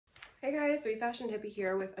Hey guys, Refashion Hippie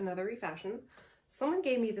here with another refashion. Someone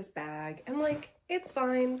gave me this bag and like, it's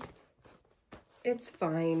fine. It's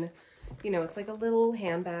fine. You know, it's like a little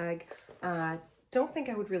handbag. Don't think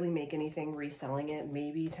I would really make anything reselling it.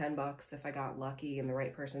 Maybe 10 bucks if I got lucky and the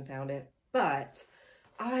right person found it. But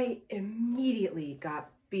I immediately got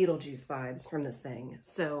Beetlejuice vibes from this thing.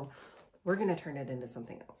 So we're gonna turn it into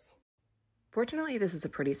something else. Fortunately, this is a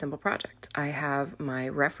pretty simple project. I have my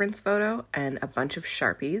reference photo and a bunch of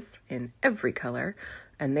Sharpies in every color,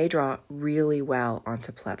 and they draw really well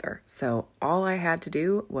onto pleather. So all I had to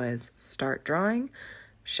do was start drawing,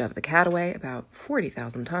 shove the cat away about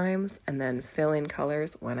 40,000 times, and then fill in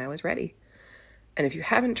colors when I was ready. And if you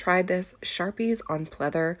haven't tried this, Sharpies on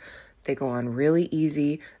pleather, they go on really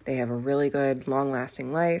easy. They have a really good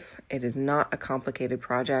long-lasting life. It is not a complicated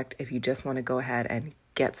project if you just want to go ahead and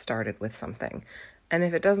get started with something. And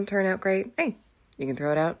if it doesn't turn out great, hey, you can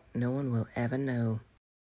throw it out. No one will ever know.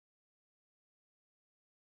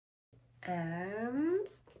 And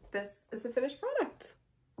this is the finished product.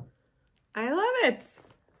 I love it.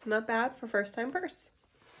 Not bad for first time purse.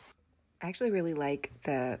 I actually really like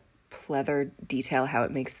the pleather detail, how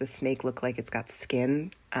it makes the snake look like it's got skin.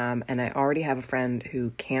 And I already have a friend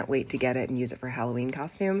who can't wait to get it and use it for a Halloween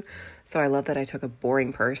costume. So I love that I took a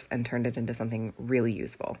boring purse and turned it into something really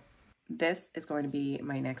useful. This is going to be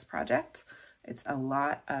my next project. It's a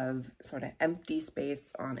lot of sort of empty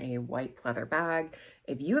space on a white pleather bag.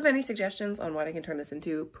 If you have any suggestions on what I can turn this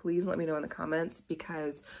into, please let me know in the comments,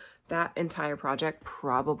 because that entire project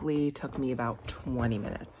probably took me about 20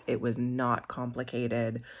 minutes. It was not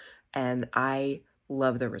complicated, and I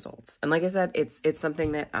love the results. And like I said, it's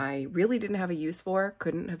something that I really didn't have a use for,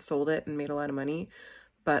 couldn't have sold it and made a lot of money,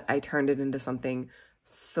 but I turned it into something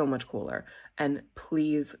so much cooler. And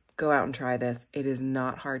please go out and try this. It is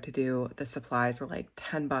not hard to do. The supplies were like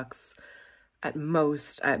 10 bucks at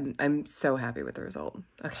most. I'm so happy with the result.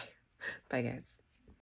 Okay, bye guys.